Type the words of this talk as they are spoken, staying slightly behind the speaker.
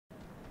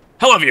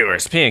Hello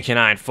viewers,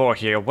 PNK94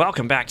 here.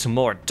 Welcome back to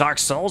more Dark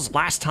Souls.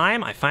 Last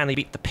time I finally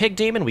beat the pig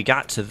demon. We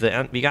got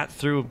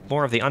through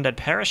more of the undead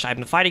parish. I've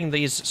been fighting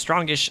these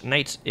strongish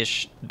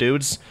knight-ish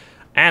dudes,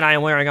 and I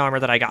am wearing armor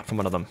that I got from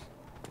one of them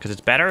because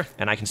it's better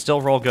and I can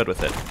still roll good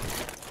with it.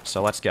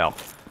 So let's go.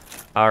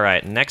 All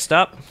right, next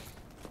up,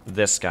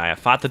 this guy. I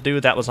fought the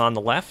dude that was on the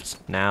left.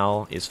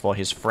 Now is for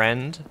his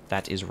friend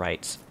that is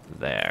right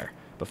there.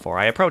 Before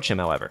I approach him,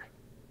 however.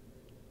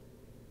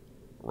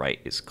 Right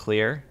is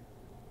clear.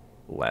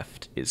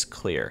 Left is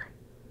clear.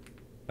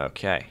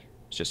 Okay.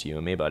 It's just you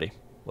and me, buddy.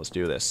 Let's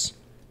do this.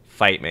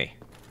 Fight me.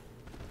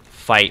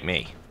 Fight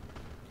me.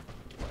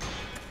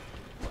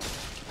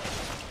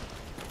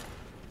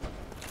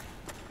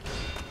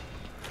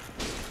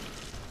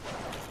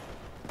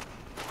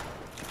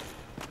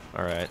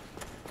 Alright.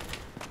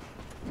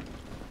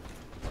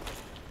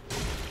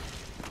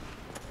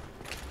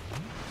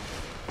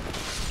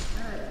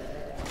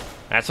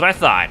 That's what I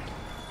thought.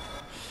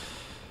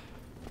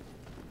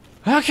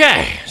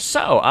 Okay,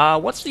 so,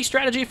 what's the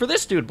strategy for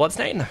this dude,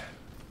 Bloodstain?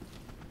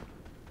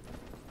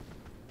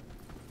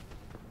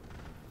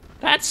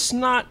 That's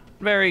not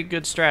very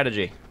good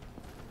strategy.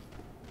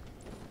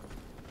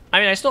 I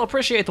mean, I still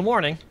appreciate the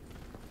warning,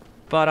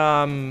 but,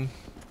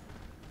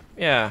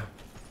 yeah.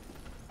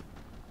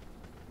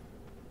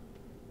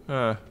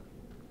 I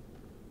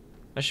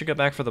should go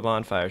back for the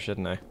bonfire,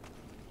 shouldn't I?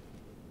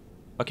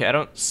 Okay, I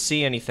don't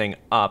see anything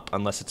up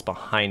unless it's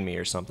behind me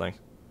or something.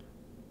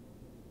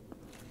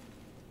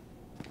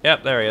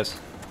 Yep, there he is.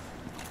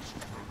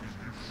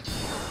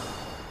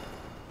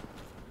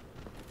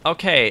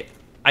 Okay,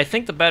 I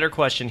think the better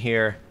question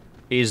here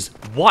is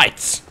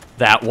what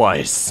that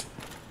was.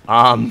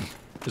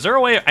 Is there a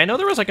way? I know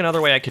there was like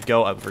another way I could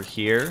go over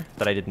here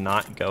that I did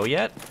not go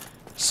yet.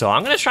 So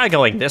I'm gonna try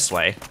going this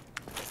way.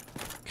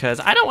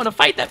 Because I don't want to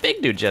fight that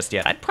big dude just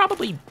yet. I'd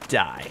probably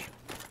die.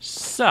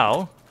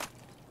 So,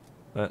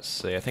 let's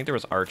see. I think there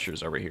was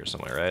archers over here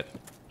somewhere, right?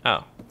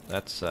 Oh,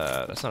 that's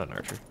not an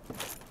archer.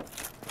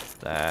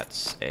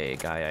 That's a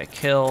guy I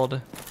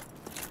killed.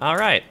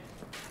 Alright.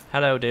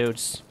 Hello,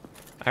 dudes.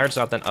 I heard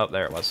something. Oh,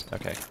 there it was.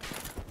 Okay.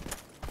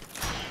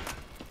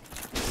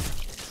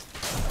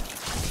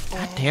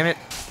 God damn it.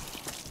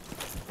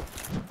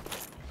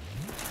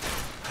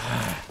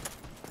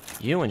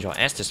 You and your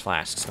Estus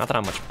flasks. Not that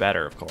I'm much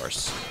better, of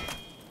course.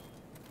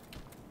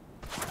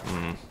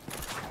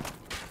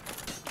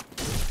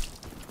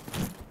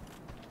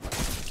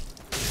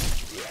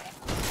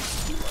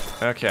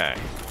 Okay.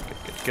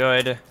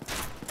 Good.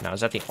 Now,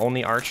 is that the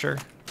only archer?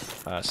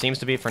 Seems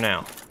to be for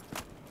now.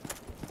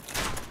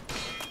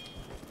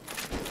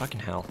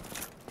 Fucking hell.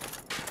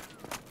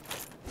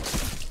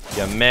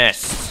 You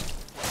missed.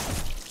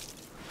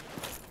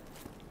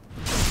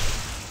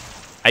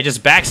 I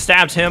just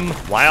backstabbed him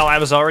while I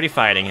was already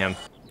fighting him.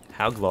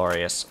 How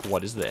glorious.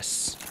 What is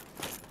this?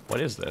 What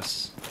is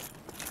this?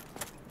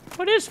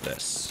 What is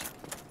this?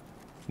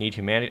 Need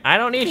humanity? I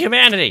don't need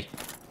humanity!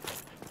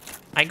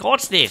 I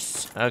got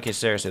this! Okay,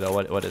 seriously though,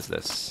 what is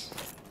this?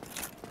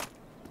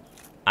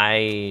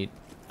 I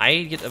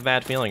get a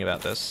bad feeling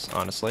about this,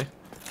 honestly.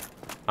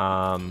 Wait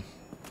a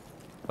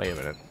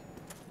minute.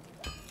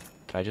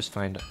 Did I just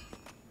find... It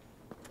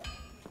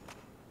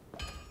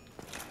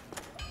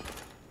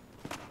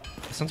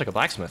sounds like a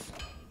blacksmith.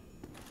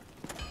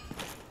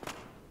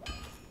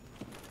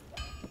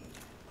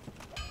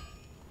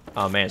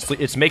 Oh man,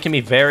 it's making me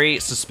very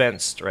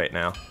suspensed right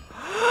now.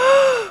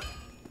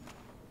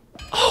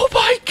 Oh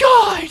my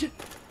god!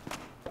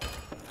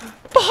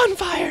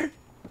 Bonfire!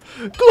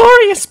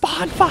 Glorious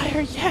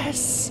bonfire,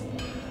 yes!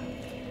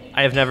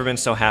 I have never been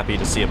so happy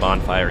to see a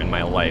bonfire in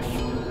my life.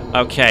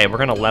 Okay, we're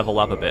gonna level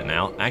up a bit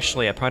now.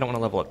 Actually, I probably don't want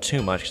to level up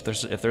too much.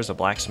 If there's a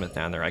blacksmith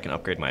down there, I can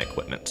upgrade my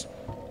equipment.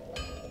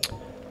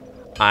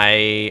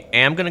 I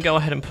am gonna go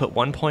ahead and put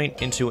 1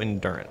 point into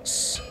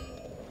endurance.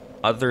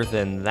 Other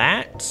than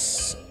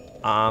that,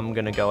 I'm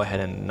gonna go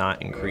ahead and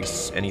not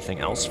increase anything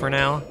else for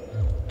now,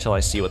 till I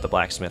see what the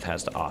blacksmith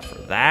has to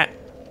offer.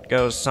 That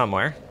goes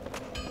somewhere.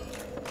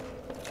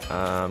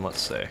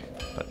 Let's see.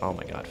 But oh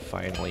my god,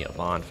 finally a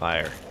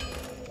bonfire.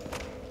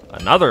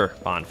 Another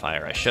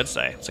bonfire, I should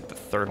say. It's like the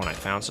third one I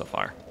found so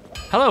far.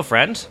 Hello,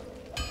 friend.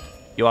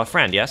 You are a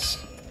friend, yes?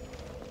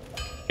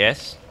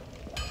 Yes?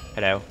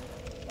 Hello.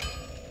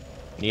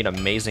 Need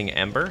amazing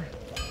ember.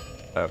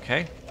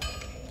 Okay.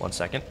 1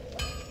 second.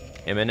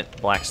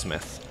 Imminent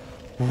blacksmith.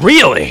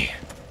 Really?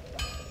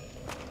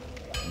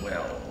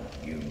 Well,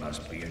 you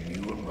must be a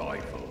new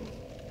arrival.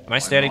 Am I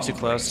standing too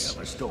close?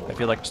 I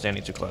feel like I'm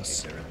standing too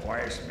close. If it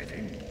requires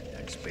smithing,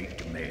 then speak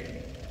to me.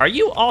 Are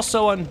you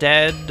also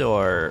undead,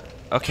 or...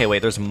 Okay,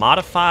 wait, there's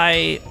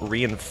modify,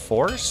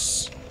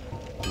 reinforce,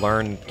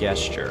 learn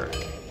gesture.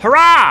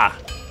 Hurrah!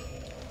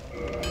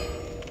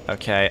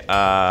 Okay,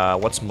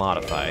 what's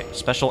modify?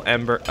 Special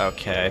ember,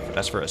 okay,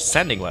 that's for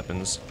ascending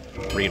weapons.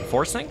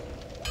 Reinforcing?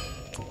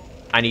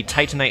 I need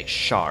titanite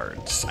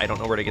shards. I don't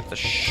know where to get the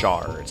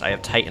shards. I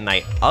have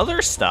titanite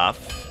other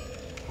stuff.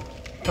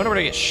 Don't know where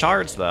to get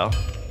shards, though.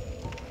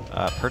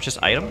 Purchase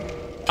item?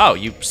 Oh,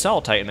 you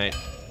sell titanite.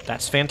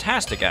 That's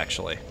fantastic,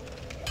 actually.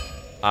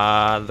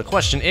 The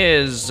question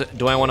is,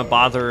 do I want to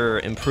bother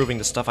improving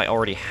the stuff I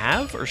already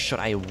have, or should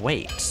I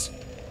wait?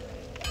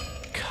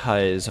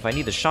 Because if I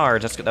need the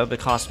shards, that would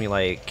cost me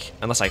like,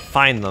 unless I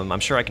find them, I'm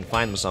sure I can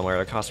find them somewhere, it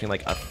would cost me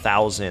like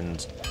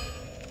 1,000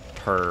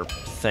 per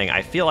thing.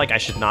 I feel like I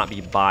should not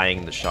be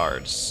buying the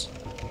shards,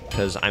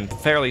 because I'm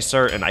fairly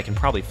certain I can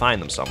probably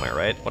find them somewhere,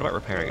 right? What about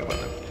repairing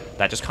equipment?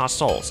 That just costs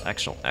souls.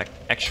 Excellent.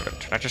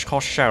 That just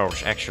costs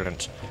souls.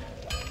 Excellent.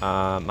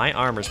 My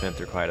armor's been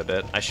through quite a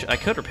bit. I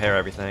could repair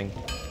everything.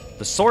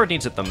 The sword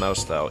needs it the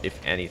most, though, if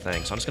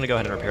anything. So I'm just gonna go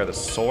ahead and repair the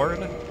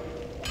sword.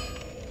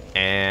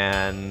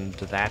 And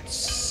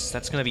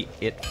that's gonna be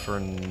it for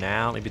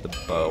now. Maybe the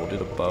bow. We'll do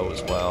the bow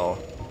as well.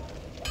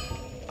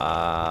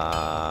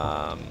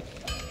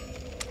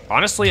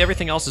 Honestly,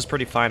 everything else is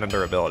pretty fine on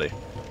durability.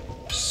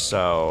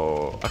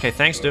 So, okay,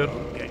 thanks, dude.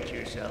 Get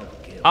yourself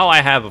killed. Oh,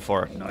 I have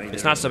before. Neither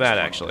It's not so of us bad,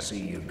 want actually. to see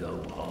you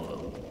go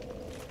hollow.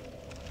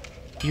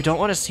 You don't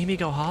want to see me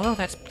go hollow?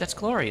 That's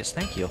glorious.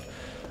 Thank you.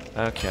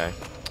 Okay.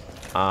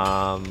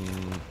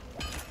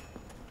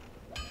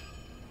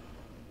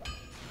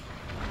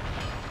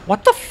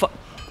 What the fuck?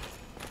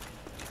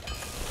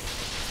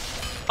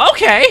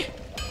 Okay.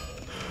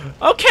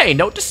 Okay,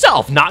 note to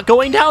self, not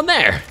going down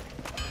there.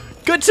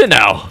 Good to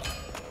know.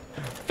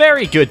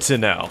 Very good to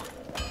know.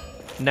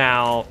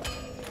 Now,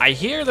 I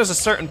hear there's a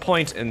certain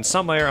point in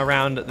somewhere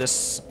around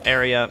this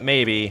area,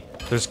 maybe,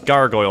 there's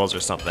gargoyles or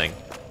something.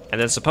 And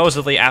then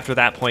supposedly after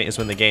that point is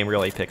when the game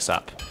really picks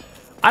up.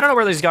 I don't know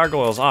where these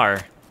gargoyles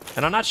are,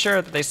 and I'm not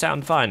sure that they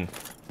sound fun.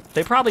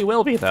 They probably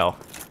will be, though.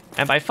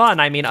 And by fun,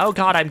 I mean, oh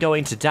god, I'm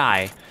going to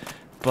die.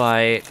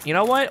 But, you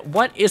know what?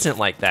 What isn't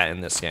like that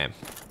in this game?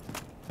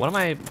 What am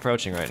I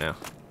approaching right now?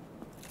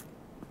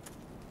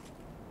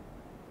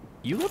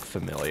 You look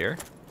familiar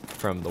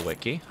from the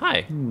wiki.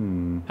 Hi.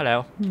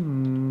 Hello.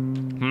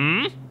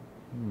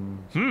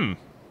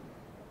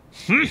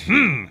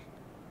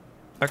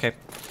 Okay.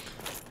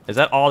 Is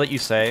that all that you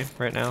say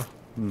right now?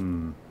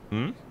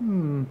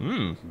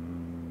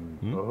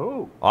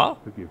 Oh, Oh,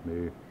 forgive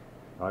me.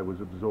 I was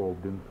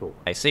absorbed in thought.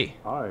 I see.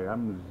 I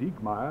am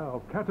Siegmeyer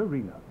of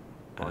Katarina.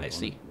 I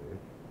see.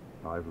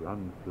 I've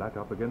run flat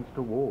up against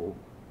a wall.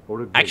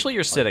 Or a gate, Actually,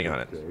 you're sitting I on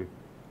it. should say.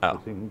 Oh, The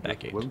thing that just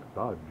gate. won't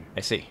budge, I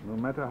see. no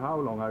matter how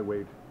long I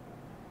wait.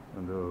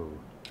 And oh,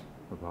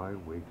 have I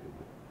waited.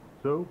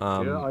 So,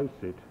 here I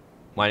sit.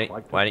 Why like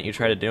didn't a Why didn't you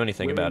try to do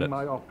anything about weighing it?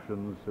 my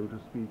options, so to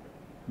speak.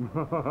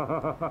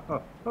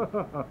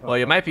 Well,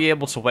 you might be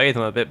able to weigh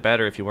them a bit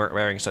better if you weren't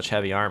wearing such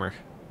heavy armor.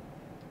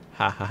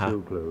 Ha ha ha.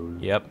 Still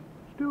closed. Yep.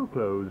 Still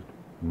closed.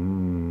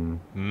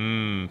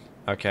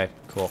 Okay,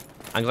 cool.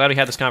 I'm glad we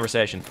had this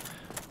conversation.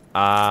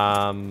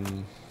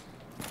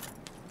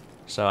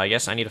 So I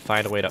guess I need to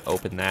find a way to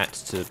open that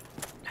to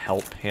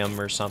help him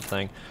or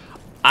something.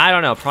 I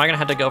don't know. Probably gonna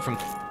have to go from...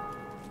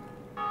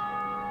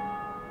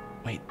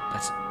 Wait,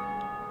 that's...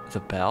 the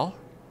bell?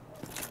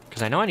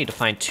 Because I know I need to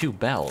find 2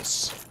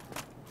 bells.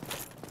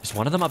 Is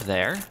one of them up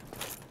there?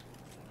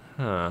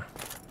 Huh.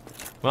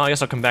 Well, I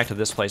guess I'll come back to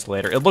this place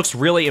later. It looks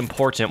really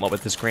important, what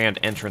with this grand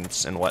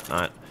entrance and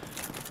whatnot.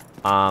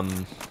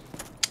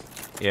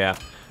 Yeah.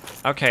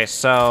 Okay,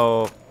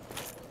 so...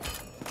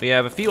 we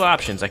have a few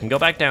options. I can go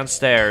back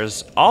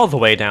downstairs, all the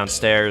way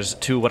downstairs,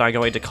 to what I'm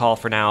going to call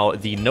for now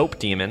the Nope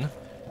Demon.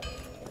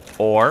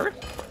 Or,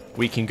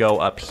 we can go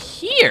up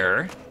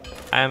here.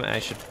 I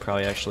should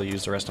probably actually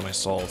use the rest of my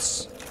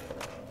souls.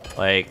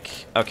 Like,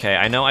 okay,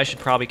 I know I should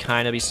probably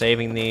kind of be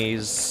saving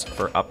these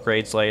for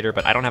upgrades later,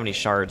 but I don't have any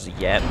shards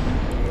yet.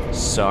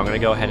 So I'm going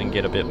to go ahead and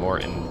get a bit more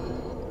in...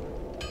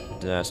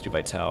 let's do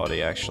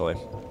Vitality, actually.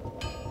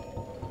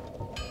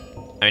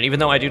 I mean, even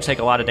though I do take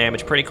a lot of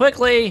damage pretty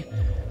quickly,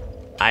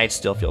 I'd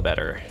still feel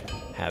better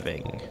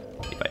having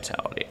the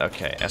Vitality.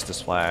 Okay,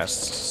 Estus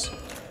Flasks.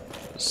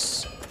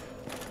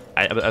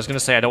 I was going to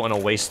say I don't want to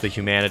waste the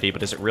humanity,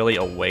 but is it really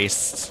a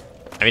waste?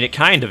 I mean, it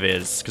kind of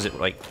is, because it,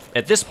 like,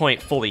 at this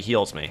point, fully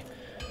heals me.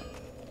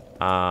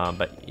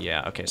 But,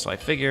 yeah, okay, so I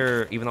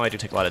figure, even though I do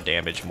take a lot of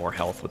damage, more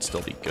health would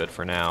still be good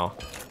for now.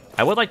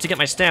 I would like to get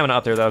my stamina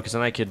up there, though, because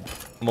then I could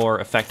more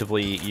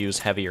effectively use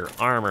heavier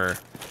armor.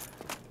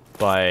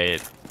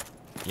 But,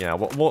 yeah,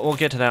 we'll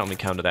get to that when we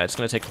come to that. It's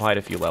going to take quite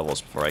a few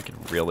levels before I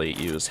could really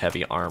use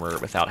heavy armor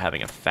without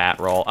having a fat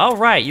roll. Oh,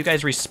 right, you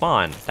guys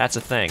respawn. That's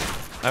a thing.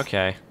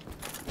 Okay.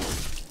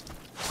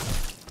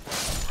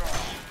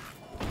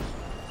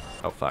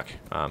 Oh, fuck.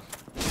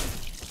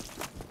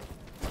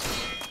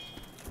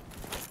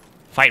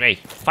 Fight me!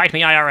 Fight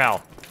me,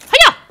 IRL!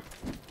 Hiya!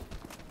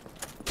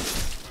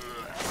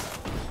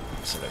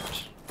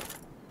 Excellent.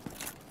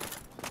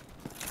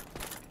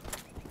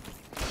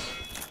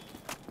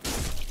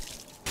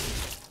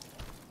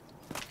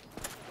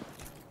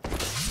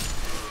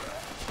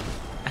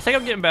 I think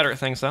I'm getting better at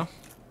things, though.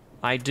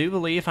 I do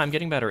believe I'm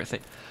getting better at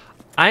things.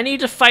 I need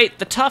to fight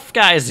the tough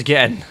guys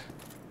again!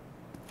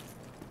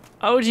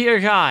 Oh, dear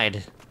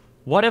God.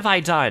 What have I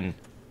done?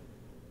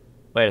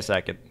 Wait a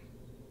second.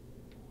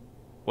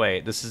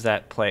 Wait, this is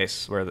that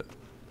place where the...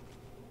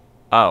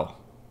 Oh.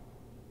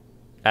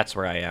 That's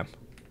where I am.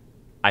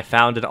 I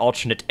found an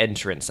alternate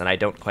entrance, and I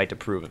don't quite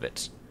approve of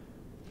it.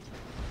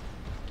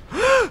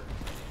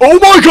 Oh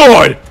my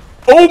god!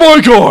 Oh my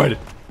god!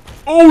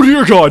 Oh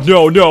dear god,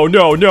 no, no,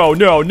 no, no,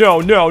 no, no,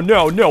 no,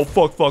 no, no,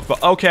 fuck, fuck,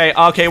 fuck. Okay,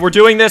 okay, we're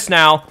doing this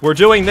now. We're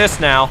doing this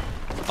now.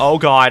 Oh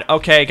god,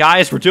 okay,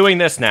 guys, we're doing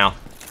this now.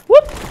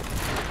 Whoop!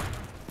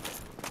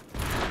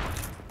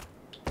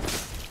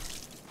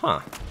 Huh.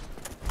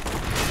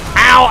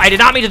 Ow, I did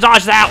not mean to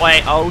dodge that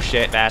way. Oh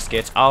shit,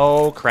 baskets.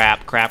 Oh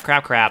crap, crap,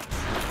 crap, crap.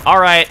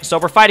 Alright, so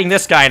we're fighting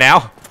this guy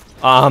now.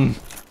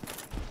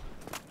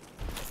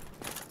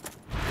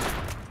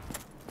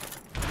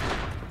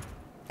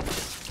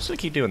 Just gonna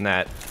keep doing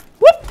that.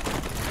 Whoop!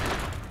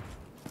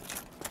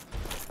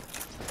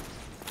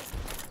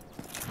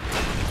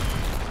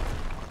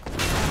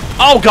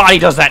 Oh god, he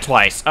does that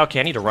twice. Okay,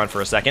 I need to run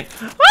for a second.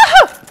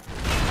 Ah!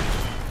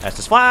 That's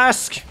his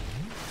flask.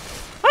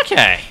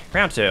 Okay,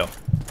 round 2.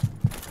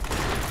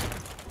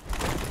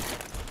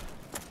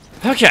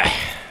 Okay,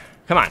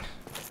 come on.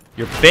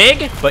 You're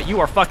big, but you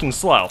are fucking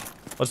slow.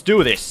 Let's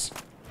do this.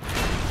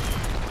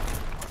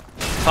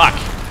 Fuck.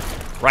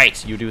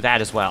 Right, you do that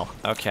as well.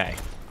 Okay.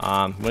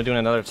 I'm gonna do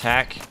another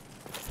attack.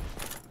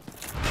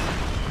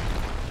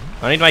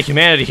 I need my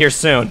humanity here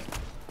soon.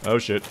 Oh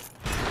shit.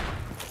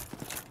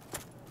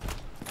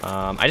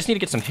 I just need to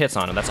get some hits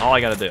on him. That's all I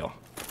gotta do.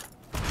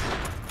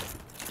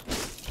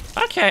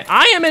 Okay,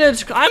 I'm in a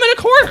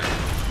corner.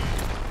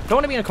 Don't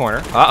want to be in a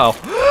corner. Uh-oh.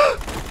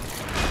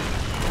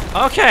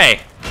 Okay.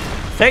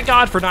 Thank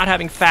God for not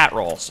having fat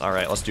rolls. All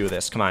right, let's do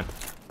this. Come on.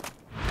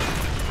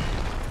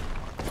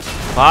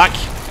 Fuck.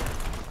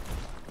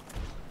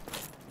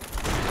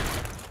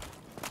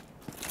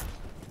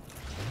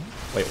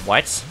 Wait,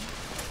 what?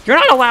 You're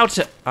not allowed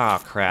to... Oh,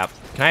 crap.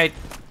 Can I...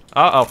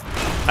 Uh-oh.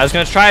 I was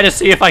gonna try to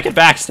see if I could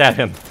backstab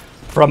him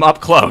from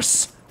up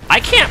close. I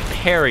can't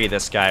parry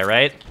this guy,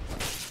 right?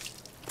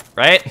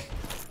 Right?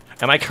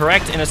 Am I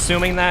correct in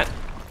assuming that?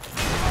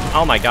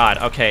 Oh my god,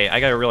 okay, I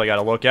really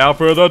gotta look out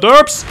for the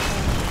derps!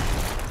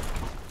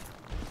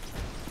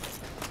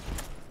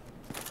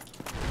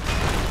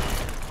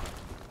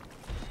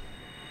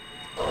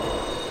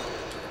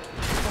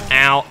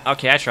 Ow,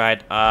 okay, I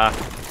tried,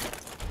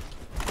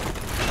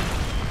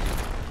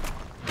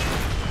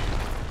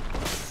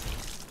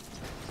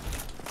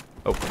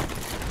 Oh.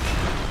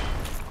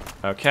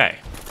 Okay.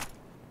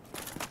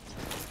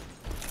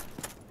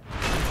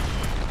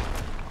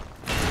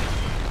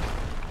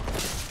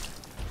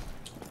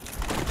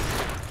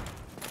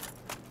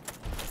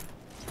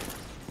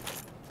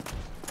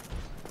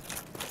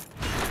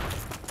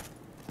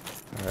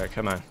 Alright,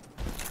 come on.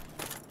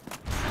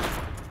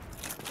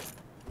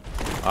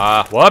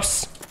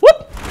 Whoops!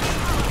 Whoop!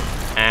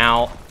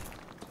 Ow.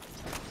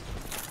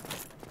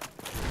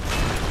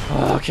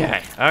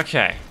 Okay,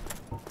 okay.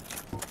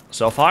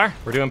 So far,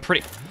 we're doing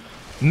pretty...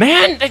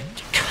 Man,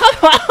 come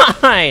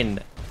on!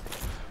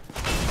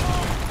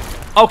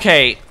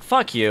 Okay,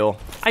 fuck you.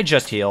 I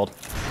just healed.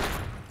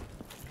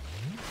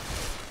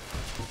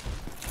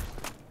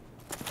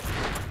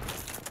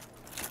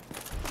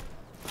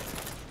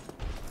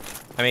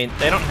 I mean,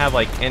 they don't have,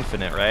 like,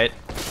 infinite, right?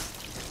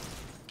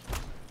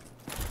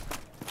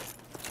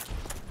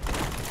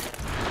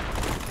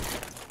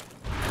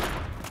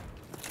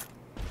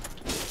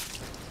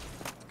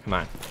 Come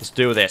on, let's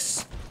do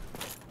this.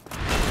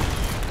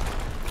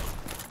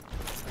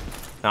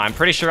 No, I'm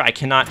pretty sure I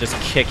cannot just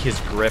kick his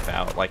grip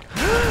out, like...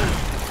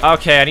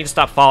 Okay, I need to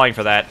stop falling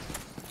for that.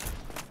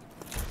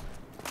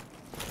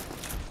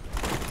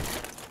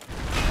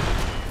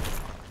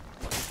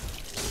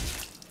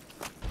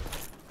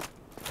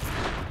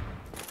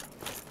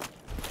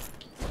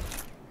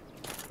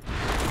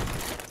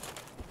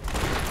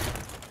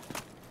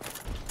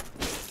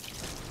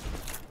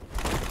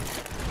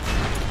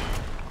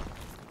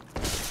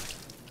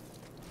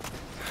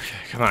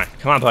 Okay,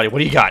 come on, buddy, what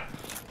do you got?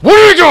 What do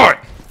you got?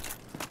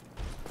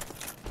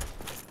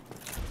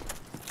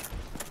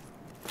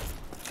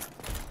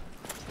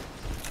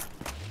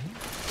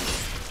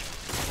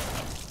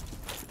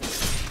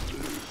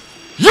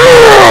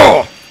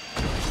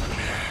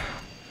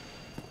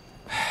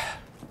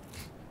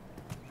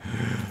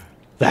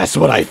 That's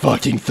what I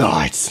fucking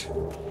thought.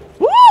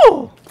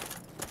 Woo!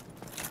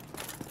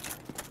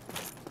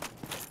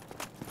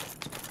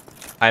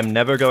 I'm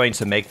never going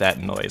to make that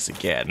noise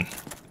again.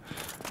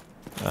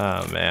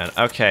 Oh man.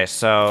 Okay,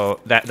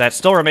 so that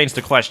still remains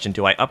the question.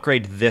 Do I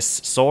upgrade this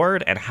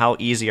sword, and how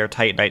easy are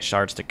Titanite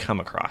shards to come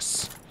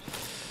across?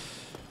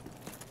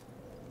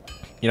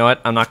 You know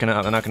what? I'm not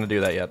gonna do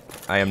that yet.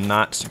 I am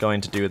not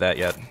going to do that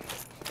yet.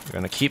 We're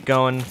gonna keep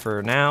going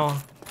for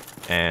now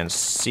and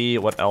see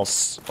what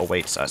else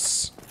awaits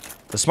us.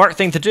 The smart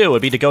thing to do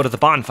would be to go to the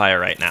bonfire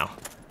right now.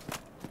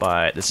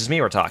 But this is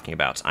me we're talking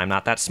about. I'm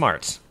not that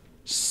smart.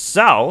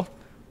 So,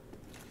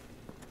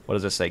 what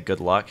does this say? Good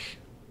luck?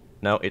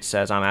 No, it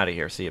says I'm out of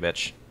here. See you,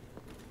 bitch.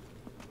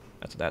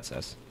 That's what that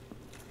says.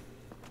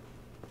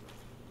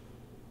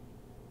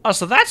 Oh,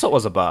 so that's what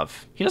was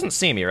above. He doesn't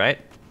see me, right?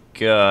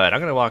 Good.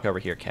 I'm gonna walk over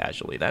here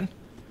casually then.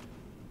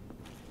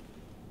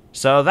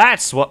 So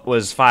that's what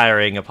was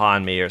firing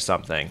upon me or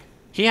something.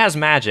 He has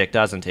magic,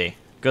 doesn't he?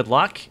 Good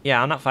luck?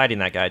 Yeah, I'm not fighting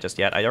that guy just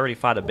yet. I already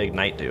fought a big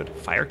knight dude.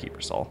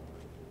 Firekeeper soul.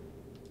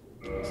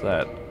 What's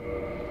that?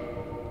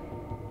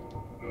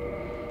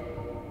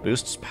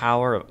 Boosts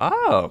power of...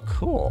 Oh,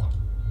 cool.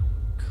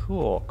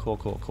 Cool, cool,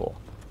 cool,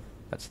 cool.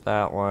 That's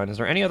that one. Is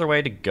there any other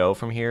way to go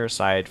from here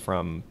aside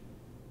from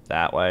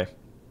that way?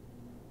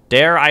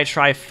 Dare I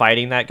try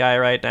fighting that guy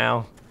right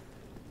now?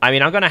 I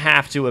mean, I'm gonna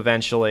have to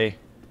eventually.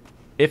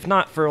 If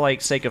not for,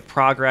 like, sake of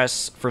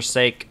progress, for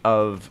sake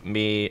of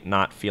me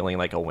not feeling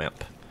like a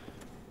wimp.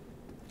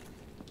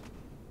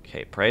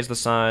 Okay, praise the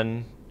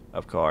sun.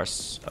 Of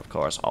course,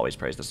 always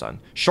praise the sun.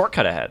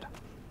 Shortcut ahead.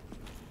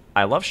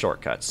 I love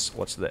shortcuts.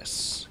 What's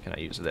this? Can I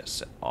use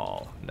this at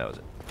all? No,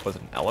 was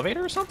it an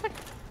elevator or something?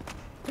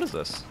 What is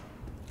this?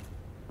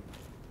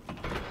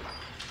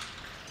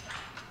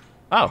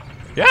 Oh,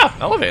 yeah,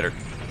 elevator.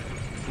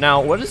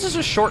 Now, what is this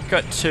a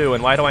shortcut to,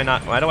 and why do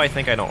I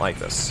think I don't like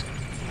this?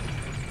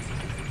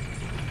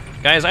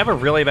 Guys, I have a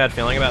really bad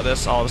feeling about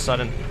this all of a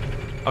sudden.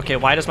 Okay,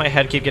 why does my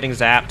head keep getting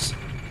zapped?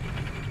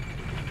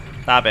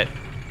 Stop it.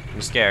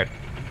 I'm scared.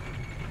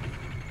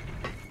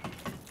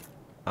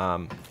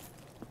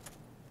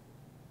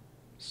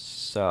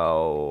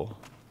 So...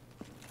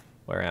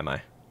 Where am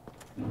I?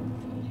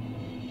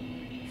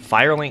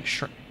 Firelink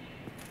shrine.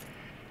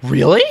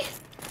 Really?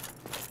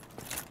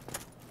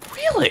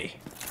 Really?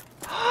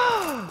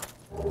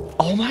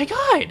 Oh my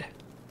god!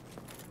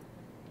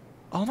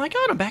 Oh my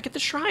god, I'm back at the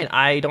shrine.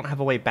 I don't have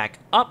a way back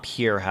up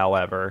here,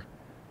 however.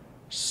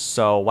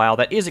 So, while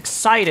that is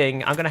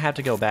exciting, I'm gonna have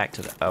to go back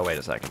to the... Oh, wait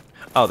a second.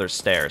 Oh, there's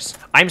stairs.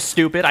 I'm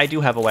stupid, I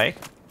do have a way.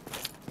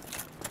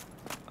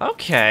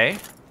 Okay.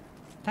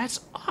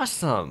 That's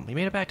awesome. We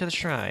made it back to the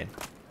shrine.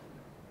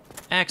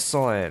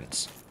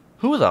 Excellent.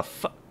 Who the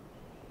fu...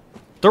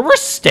 There were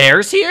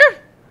stairs here?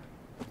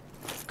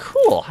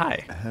 Cool,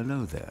 hi.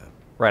 Hello there.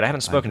 Right, I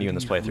haven't spoken to you in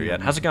this playthrough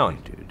yet. How's it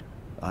going?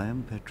 I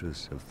am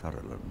Petrus of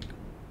Thoroland.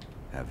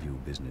 Have you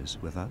business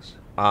with us?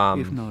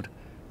 If not,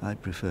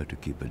 I'd prefer to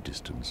keep a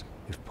distance,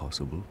 if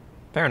possible.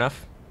 Fair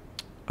enough.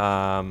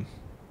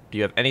 Do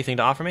you have anything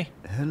to offer me?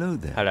 Hello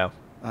there. Hello.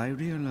 I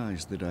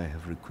realize that I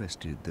have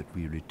requested that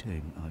we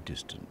retain our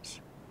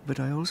distance. But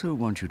I also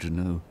want you to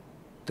know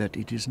that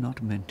it is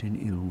not meant in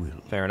ill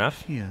will. Fair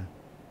enough. Here,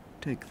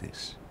 take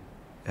this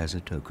as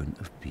a token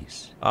of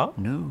peace. Oh?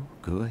 No,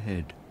 go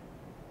ahead.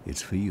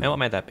 It's for you. And what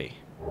might that be?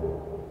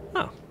 Oh.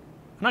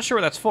 I'm not sure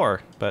what that's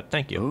for, but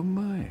thank you. Oh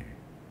my.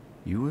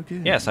 You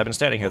again? Yes, I've been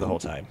standing here the whole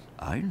time.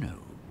 I know.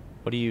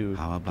 What are you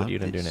How gonna do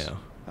this? now?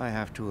 I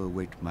have to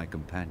await my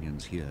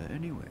companions here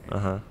anyway.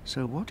 Uh-huh.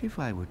 So what if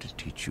I were to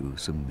teach you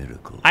some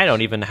miracles? I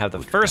don't even have the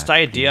Would first that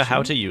idea please how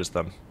you? to use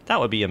them. That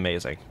would be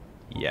amazing.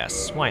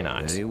 Yes, why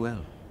not? Very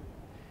well.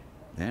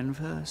 Then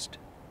first,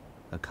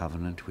 a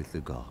covenant with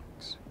the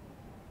gods.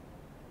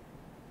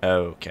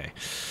 Okay.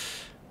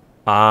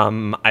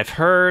 I've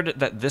heard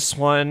that this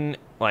one,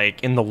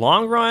 like, in the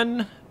long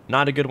run,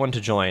 not a good one to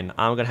join.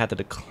 I'm gonna have to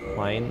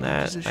decline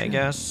that, I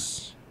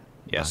guess.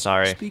 Yeah, But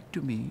sorry. Speak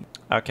to me.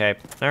 Okay,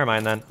 never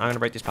mind then. I'm gonna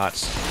break these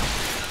pots.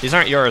 These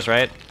aren't yours,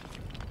 right?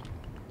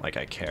 Like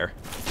I care.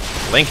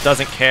 Link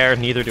doesn't care,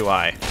 neither do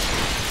I.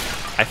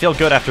 I feel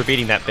good after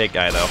beating that big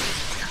guy, though.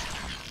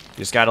 You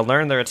just gotta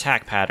learn their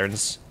attack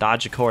patterns,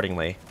 dodge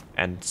accordingly,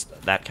 and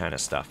that kind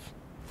of stuff.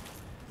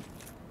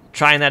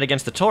 Trying that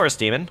against the Taurus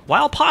demon,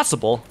 while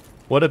possible,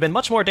 would have been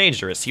much more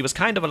dangerous. He was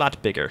kind of a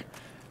lot bigger.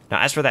 Now,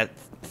 as for that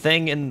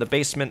thing in the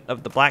basement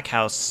of the Black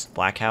House...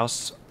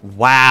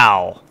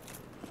 Wow.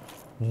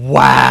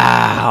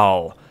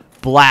 Wow.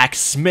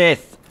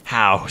 Blacksmith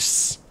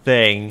house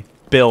thing,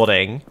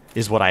 building,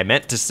 is what I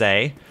meant to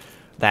say.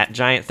 That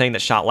giant thing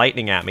that shot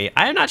lightning at me.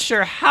 I'm not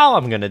sure how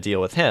I'm gonna deal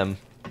with him.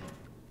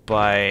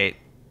 But,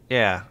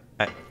 yeah.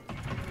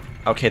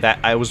 Okay,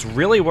 I was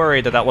really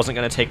worried that wasn't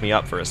gonna take me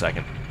up for a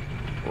second.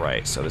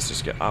 Right, so this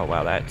is good. Oh,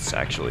 wow, that's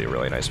actually a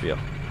really nice view.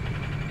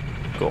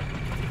 Cool.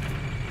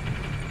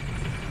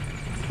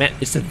 Man,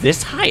 is it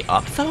this high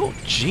up, though?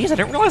 Jeez, I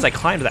didn't realize I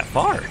climbed that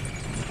far.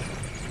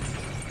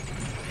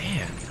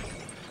 Man.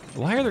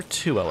 Why are there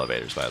two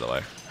elevators, by the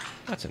way?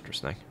 That's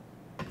interesting.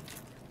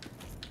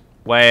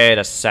 Wait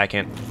a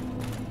second.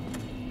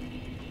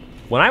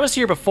 When I was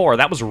here before,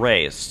 that was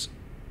raised.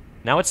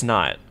 Now it's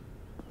not.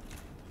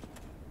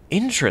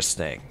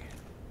 Interesting.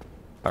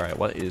 Alright,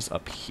 what is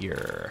up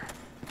here?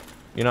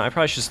 You know, I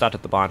probably should have stopped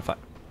at the bonfire.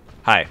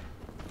 Hi.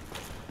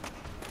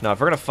 No, if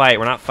we're gonna fight,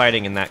 we're not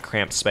fighting in that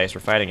cramped space.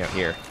 We're fighting out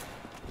here.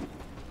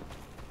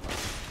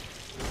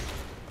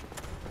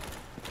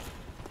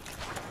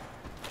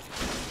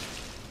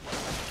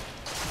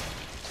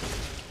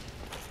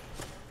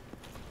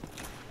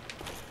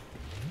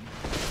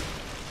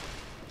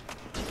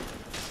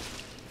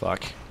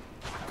 Fuck.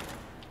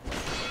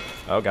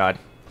 Oh god.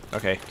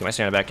 Okay, get my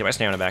stamina back, get my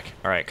stamina back.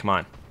 Alright, come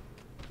on.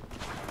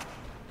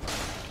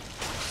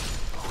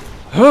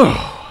 Whew.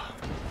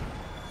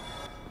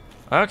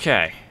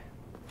 Okay.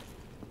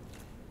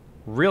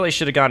 Really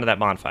should have gone to that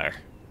bonfire.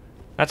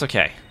 That's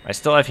okay. I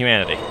still have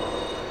humanity.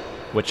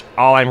 Which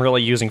all I'm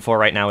really using for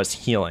right now is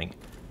healing.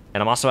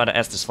 And I'm also out of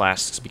Estus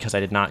flasks because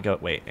I did not go...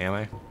 Wait, am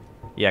I?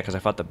 Yeah, because I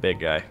fought the big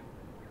guy.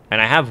 And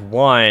I have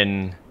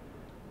one,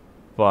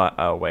 but...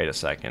 Oh, wait a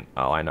second.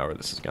 Oh, I know where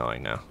this is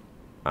going now.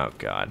 Oh,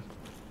 God.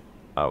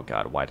 Oh,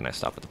 God, why didn't I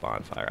stop at the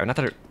bonfire? I mean, not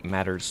that it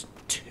matters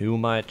too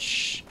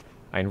much.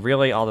 I mean,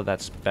 really, all that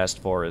that's best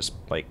for is,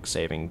 like,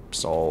 saving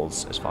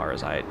souls, as far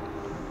as I...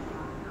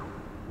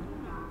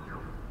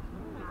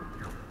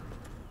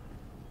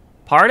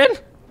 Pardon?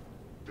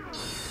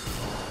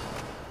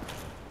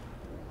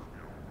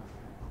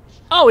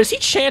 Oh, is he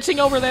chanting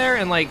over there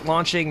and, like,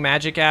 launching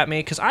magic at me?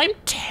 Because I'm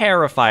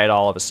terrified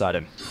all of a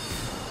sudden.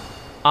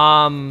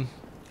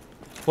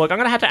 Look, I'm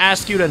gonna have to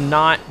ask you to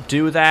not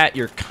do that.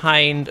 You're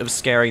kind of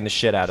scaring the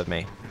shit out of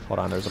me. Hold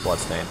on, there's a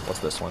bloodstain. What's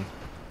this one?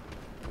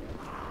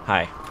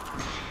 Hi.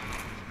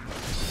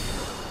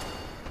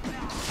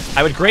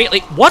 I would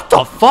greatly... What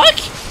the fuck?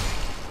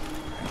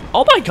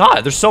 Oh my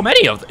god, there's so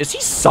many of them. Is he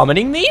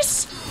summoning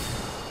these?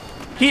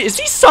 Is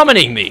he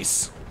summoning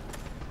these?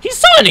 He's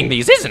summoning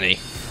these, isn't he?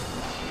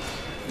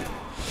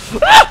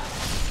 Ah!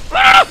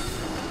 Ah!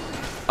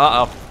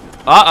 Uh-oh.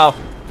 Uh-oh.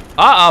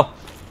 Uh-oh.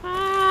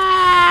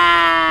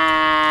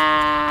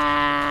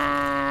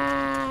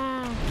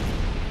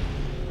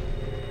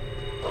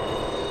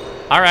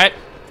 Alright.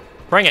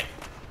 Bring it.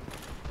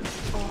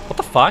 What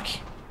the fuck?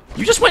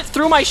 You just went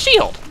through my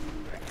shield.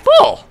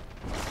 Bull.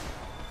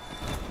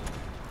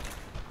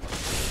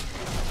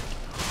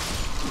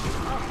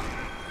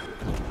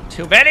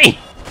 Too many.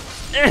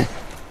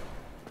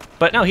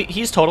 But no,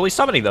 he's totally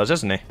summoning those,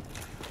 isn't he?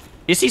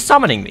 Is he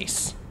summoning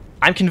these?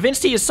 I'm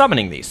convinced he is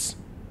summoning these.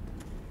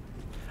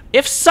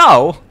 If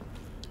so,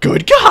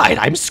 good God,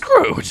 I'm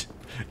screwed.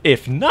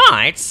 If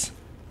not,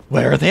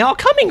 where are they all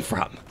coming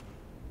from?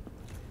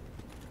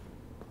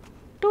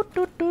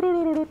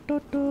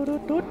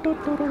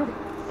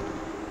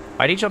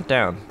 Why'd he jump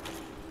down?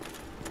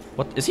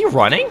 What? Is he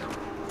running?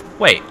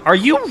 Wait, are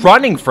you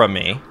running from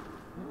me?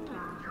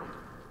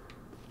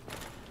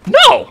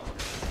 No!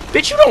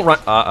 Bitch, you don't run.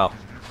 Uh-oh.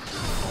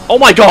 Oh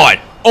my god!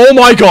 Oh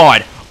my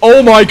god!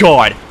 Oh my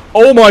god!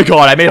 Oh my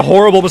god, I made a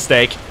horrible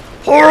mistake.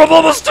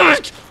 Horrible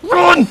mistake!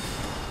 Run!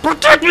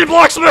 Protect me,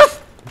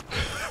 Blacksmith!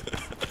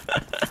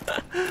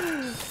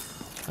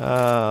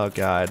 Oh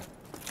god.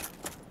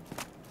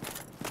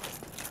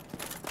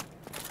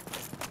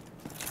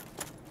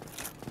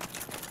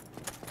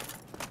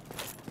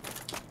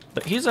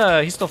 But he's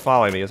still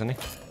following me, isn't he?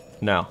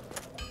 No.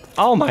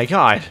 Oh my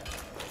god.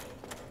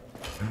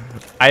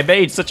 I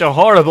made such a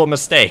horrible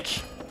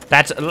mistake.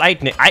 That's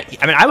lightning. I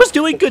mean, I was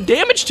doing good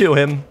damage to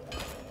him.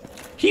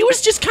 He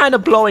was just kind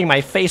of blowing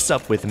my face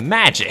up with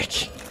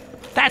magic.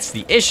 That's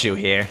the issue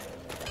here.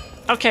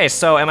 Okay,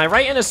 so am I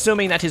right in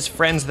assuming that his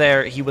friends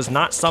there, he was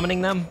not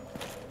summoning them?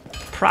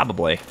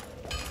 Probably.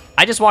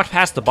 I just walked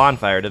past the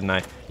bonfire, didn't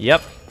I?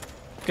 Yep.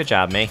 Good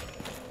job, me.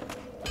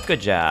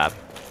 Good job.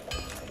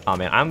 Oh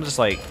man, I'm just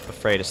like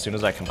afraid as soon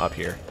as I come up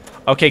here.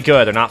 Okay,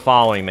 good, they're not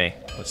following me.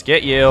 Let's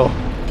get you.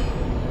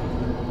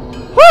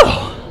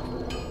 Whew!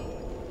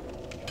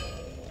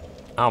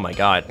 Oh my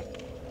god.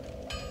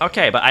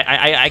 Okay, but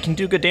I can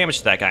do good damage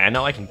to that guy. I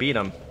know I can beat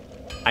him.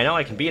 I know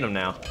I can beat him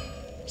now.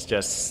 It's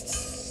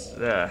just...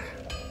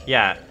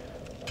 yeah.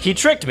 He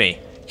tricked me.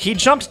 He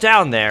jumped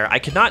down there. I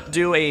could not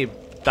do a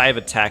dive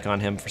attack on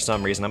him for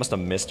some reason. I must have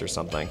missed or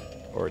something.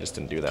 Or just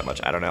didn't do that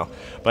much. I don't know.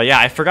 But yeah,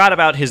 I forgot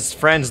about his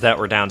friends that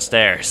were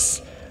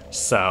downstairs.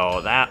 So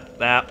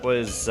that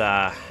was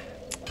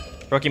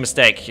rookie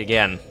mistake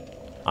again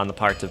on the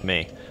part of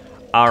me.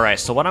 Alright,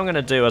 so what I'm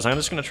gonna do is I'm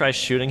just gonna try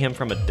shooting him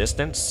from a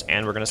distance,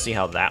 and we're gonna see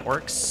how that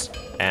works.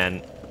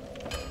 And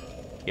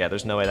yeah,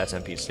 there's no way that's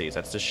NPCs.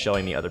 That's just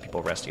showing me other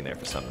people resting there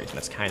for some reason.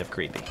 That's kind of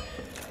creepy.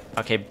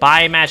 Okay,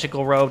 bye,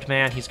 magical robed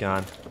man. He's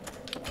gone.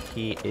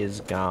 He is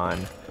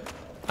gone.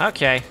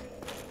 Okay.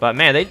 But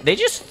man, they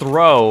just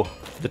throw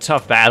the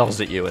tough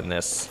battles at you in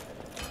this,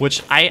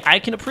 which I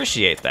can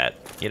appreciate that.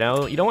 You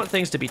know, you don't want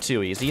things to be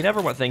too easy. You never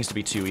want things to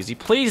be too easy.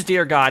 Please,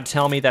 dear God,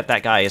 tell me that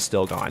that guy is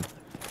still gone.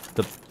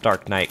 The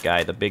Dark Knight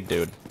guy, the big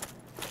dude.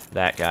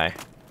 That guy.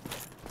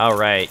 All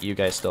right, you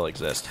guys still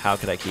exist. How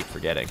could I keep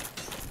forgetting?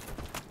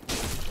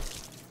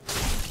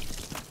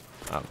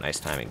 Oh, nice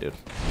timing, dude.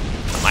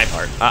 On my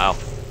part. Uh-oh.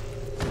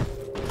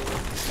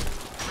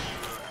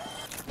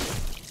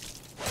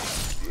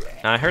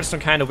 I heard some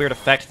kind of weird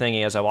effect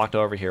thingy as I walked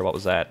over here. What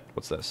was that?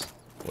 What's this?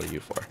 What are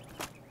you for?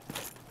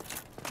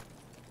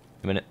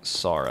 Imminent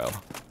sorrow.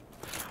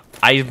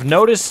 I've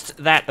noticed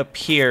that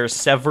appear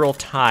several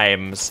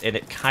times, and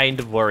it kind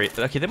of worries.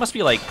 Okay, there must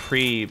be like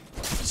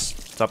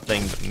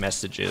pre-something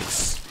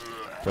messages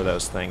for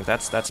those things.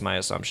 That's my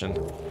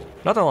assumption.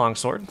 Another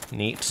longsword.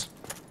 Neat.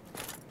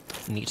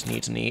 Neat,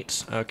 neat,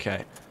 neat.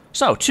 Okay.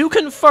 So, to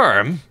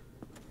confirm,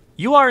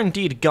 you are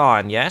indeed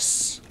gone,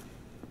 yes?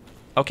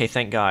 Okay,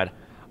 thank God.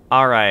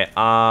 Alright,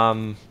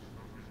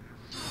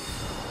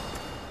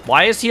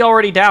 why is he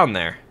already down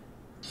there?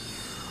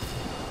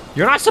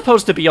 You're not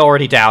supposed to be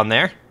already down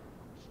there.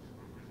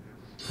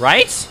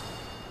 Right?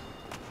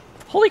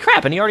 Holy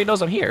crap, and he already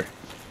knows I'm here.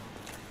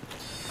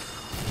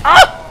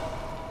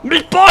 Ah!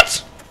 Me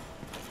butt!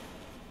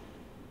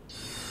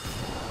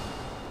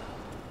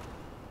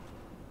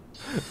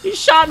 He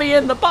shot me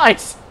in the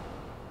butt!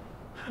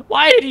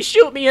 Why did he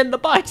shoot me in the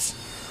butt?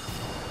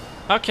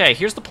 Okay,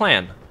 here's the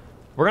plan.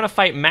 We're gonna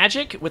fight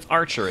magic with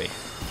archery.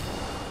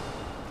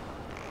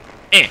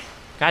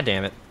 God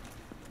damn it.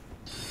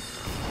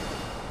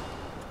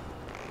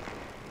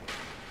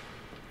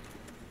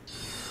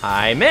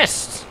 I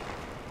missed!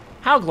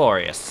 How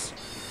glorious.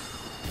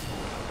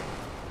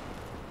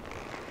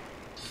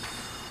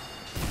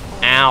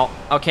 Ow.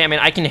 Okay, I mean,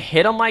 I can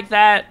hit him like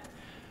that.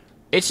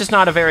 It's just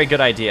not a very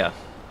good idea.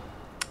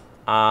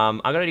 I'm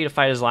gonna need to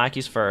fight his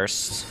lackeys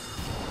first.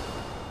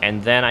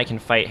 And then I can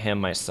fight him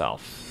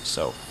myself.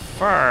 So,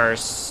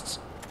 first...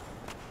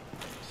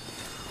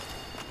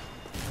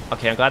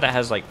 Okay, I'm glad that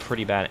has, like,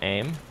 pretty bad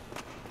aim.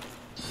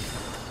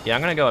 Yeah,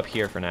 I'm gonna go up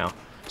here for now.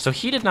 So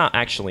he did not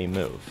actually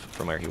move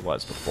from where he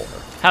was before.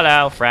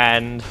 Hello,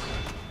 friend.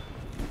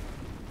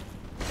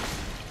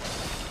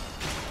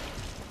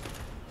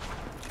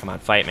 Come on,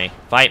 fight me.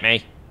 Fight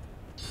me.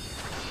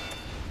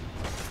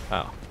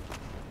 Oh.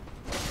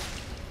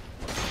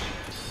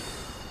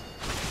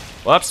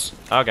 Whoops.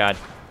 Oh, God.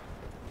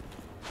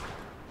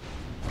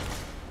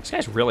 This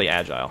guy's really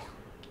agile.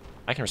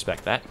 I can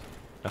respect that.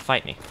 Now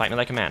fight me. Fight me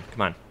like a man.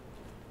 Come on.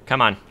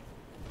 Come on.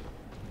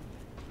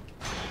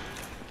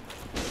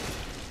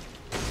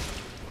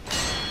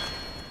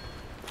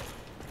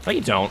 No,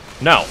 you don't.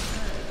 No.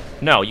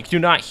 No, you do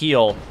not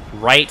heal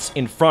right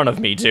in front of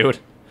me, dude.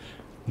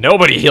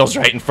 Nobody heals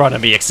right in front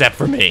of me except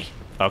for me.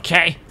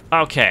 Okay?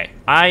 Okay.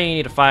 I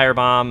need a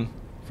firebomb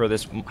for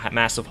this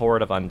massive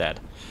horde of undead.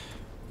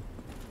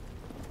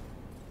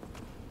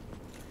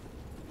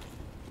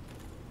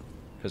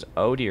 Because,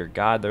 oh dear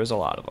God, there's a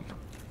lot of them.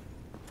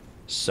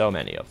 So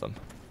many of them.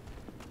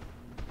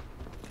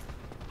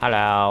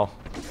 Hello.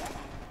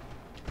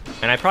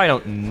 And I probably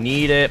don't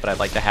need it, but I'd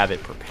like to have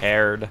it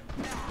prepared.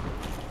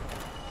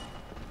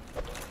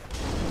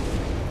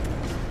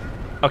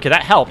 Okay,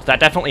 that helped. That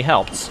definitely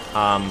helped.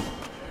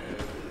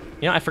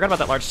 You know, I forgot about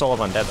that large soul of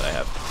undead that I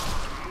have.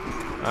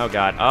 Oh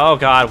God. Oh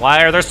God.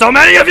 Why are there so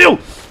many of you?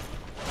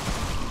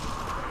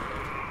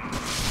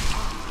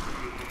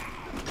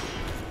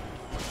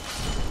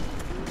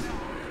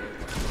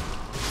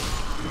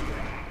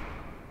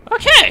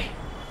 Okay.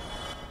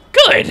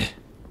 Good.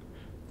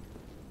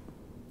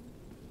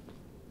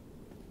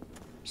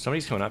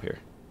 Somebody's coming up here.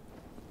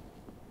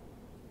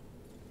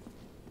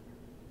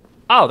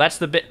 Oh, that's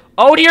the bit.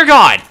 Oh dear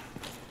God.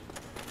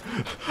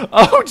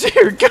 Oh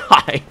dear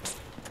God.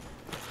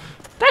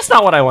 That's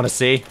not what I want to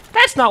see.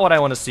 That's not what I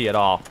want to see at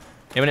all.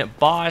 Imminent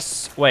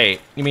boss.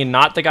 Wait, you mean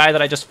not the guy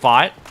that I just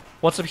fought?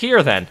 What's up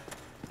here then?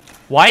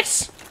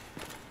 What?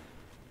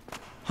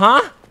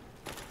 Huh?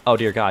 Oh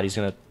dear God, he's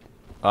gonna...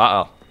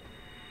 Uh-oh.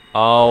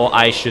 Oh,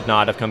 I should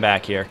not have come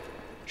back here.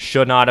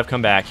 Should not have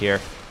come back here.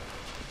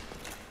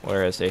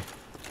 Where is he?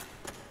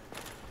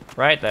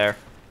 Right there.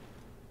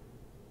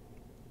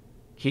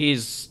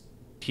 He's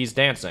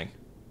dancing.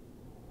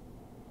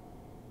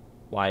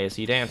 Why is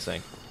he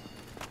dancing?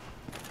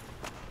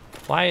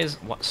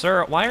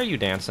 Sir, why are you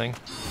dancing?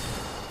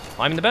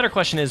 Well, I mean, the better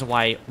question is,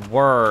 why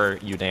were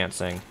you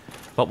dancing?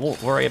 But we'll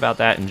worry about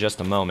that in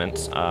just a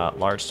moment.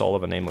 Large soul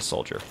of a nameless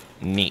soldier.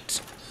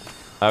 Neat.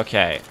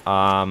 Okay,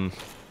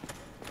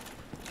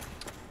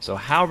 so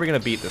how are we gonna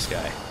beat this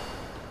guy?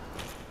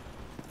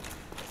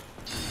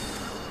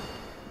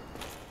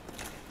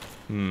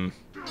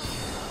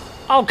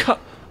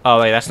 Oh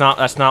wait, that's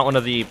not one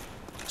of the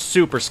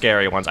super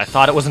scary ones. I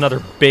thought it was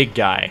another big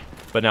guy.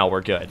 But no,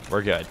 we're good.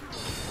 We're good.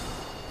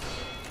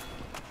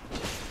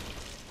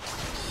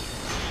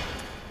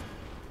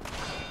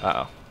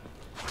 Uh-oh.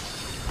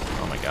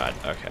 Oh my God.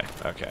 Okay,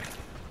 okay.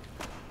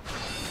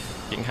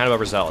 Getting kind of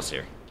overzealous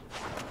here.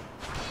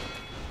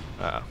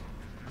 Uh-oh.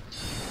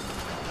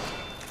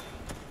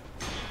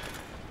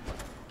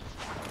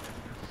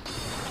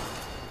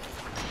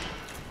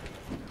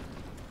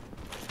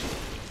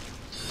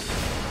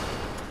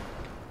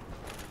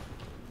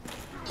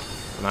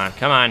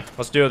 Come on,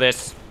 let's do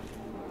this.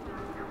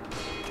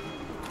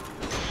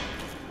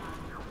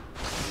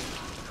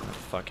 Oh,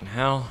 fucking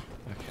hell.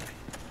 Okay.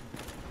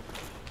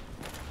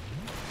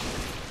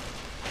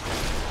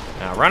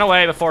 Now run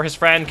away before his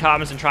friend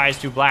comes and tries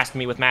to blast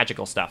me with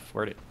magical stuff.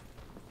 Where'd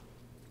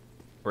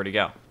he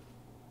go?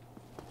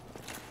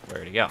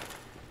 Where'd he go?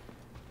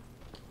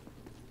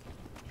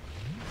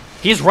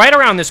 He's right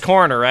around this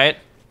corner, right?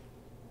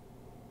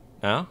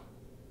 No?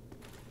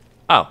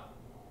 Oh.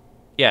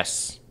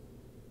 Yes.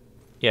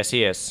 Yes,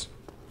 he is.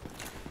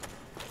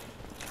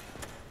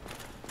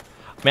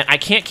 Man, I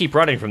can't keep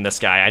running from this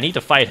guy. I need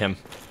to fight him.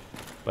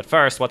 But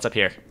first, what's up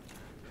here?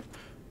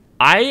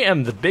 I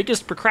am the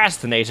biggest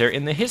procrastinator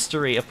in the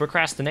history of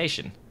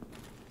procrastination.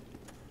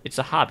 It's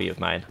a hobby of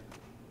mine.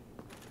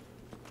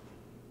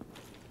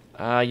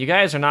 You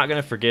guys are not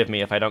gonna forgive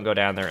me if I don't go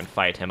down there and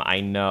fight him. I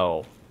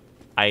know.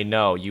 I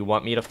know. You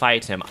want me to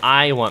fight him.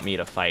 I want me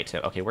to fight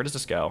him. Okay, where does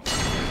this go?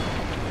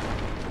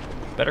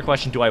 Better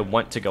question, do I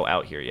want to go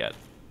out here yet?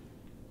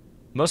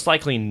 Most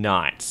likely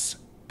not,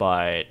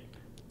 but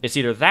it's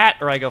either that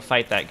or I go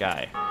fight that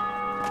guy.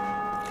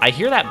 I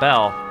hear that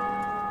bell.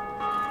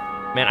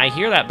 Man, I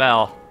hear that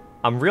bell.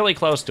 I'm really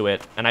close to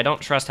it, and I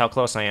don't trust how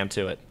close I am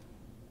to it.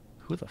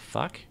 Who the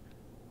fuck?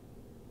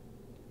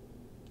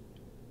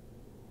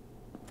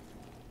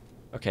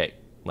 Okay,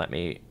 let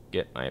me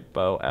get my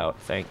bow out.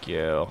 Thank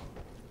you.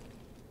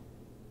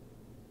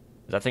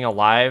 Is that thing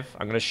alive?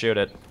 I'm gonna shoot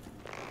it.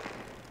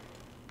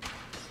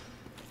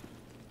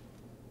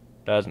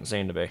 Doesn't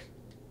seem to be.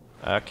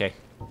 Okay.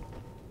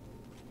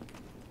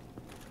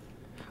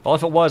 Well,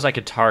 if it was, I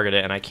could target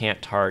it, and I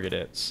can't target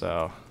it,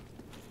 so...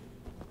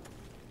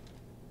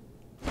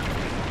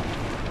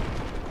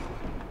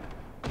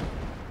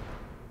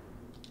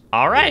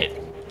 Alright.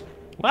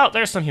 Well,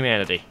 there's some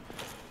humanity.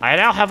 I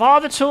now have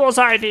all the tools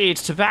I need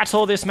to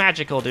battle this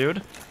magical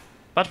dude.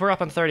 But we're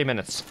up on 30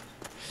 minutes.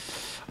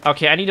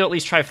 Okay, I need to at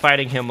least try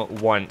fighting him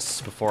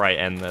once before I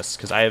end this,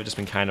 because I have just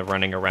been kind of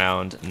running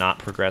around, not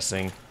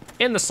progressing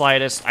in the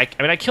slightest. I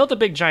mean, I killed the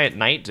big giant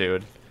knight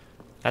dude.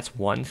 That's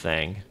one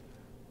thing.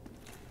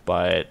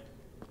 But...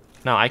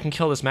 no, I can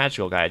kill this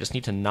magical guy. I just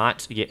need to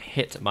not get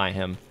hit by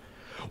him.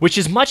 Which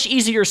is much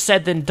easier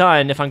said than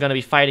done if I'm going to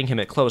be fighting him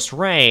at close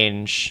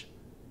range.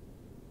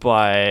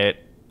 But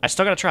I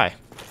still gotta try.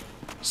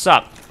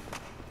 Sup?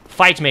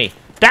 Fight me.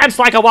 Dance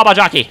like a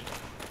wabajaki!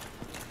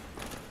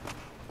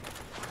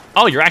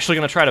 Oh, you're actually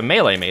gonna try to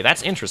melee me.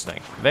 That's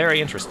interesting.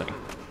 Very interesting.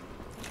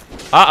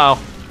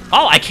 Uh-oh.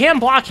 Oh, I can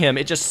block him.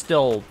 It just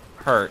still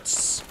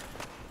hurts.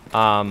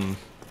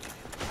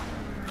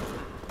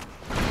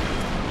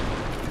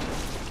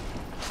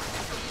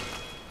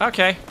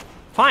 Okay.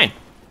 Fine.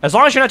 As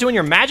long as you're not doing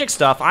your magic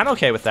stuff, I'm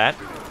okay with that.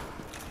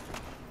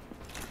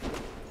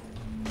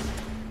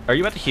 Are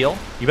you about to heal?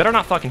 You better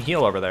not fucking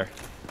heal over there.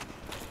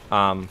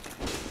 And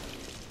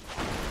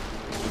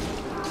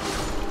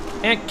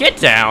get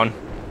down!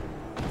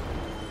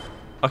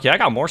 Okay, I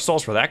got more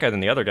souls for that guy than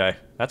the other guy.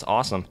 That's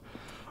awesome.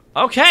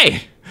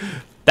 Okay!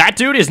 That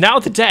dude is now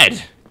the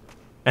dead!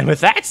 And with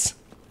that,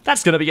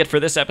 that's gonna be it for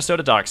this episode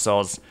of Dark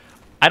Souls.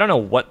 I don't know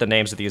what the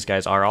names of these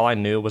guys are. All I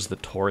knew was the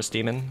Taurus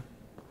Demon.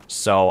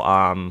 So,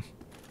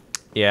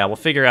 yeah, I'll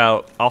figure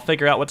out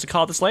what to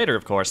call this later,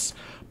 of course.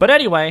 But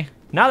anyway...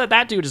 now that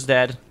that dude is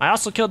dead, I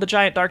also killed the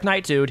giant Dark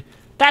Knight dude.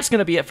 That's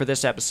gonna be it for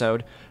this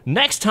episode.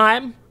 Next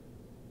time,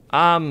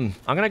 I'm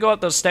gonna go up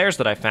those stairs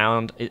that I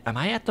found. Am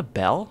I at the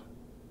bell?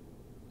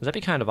 That'd be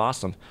kind of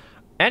awesome.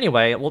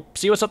 Anyway, we'll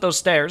see what's up those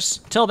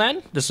stairs. Till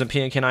then, this has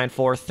been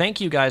PNK94.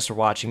 Thank you guys for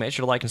watching. Make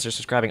sure to like and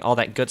subscribing, all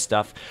that good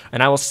stuff.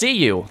 And I will see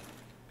you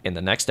in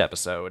the next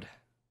episode.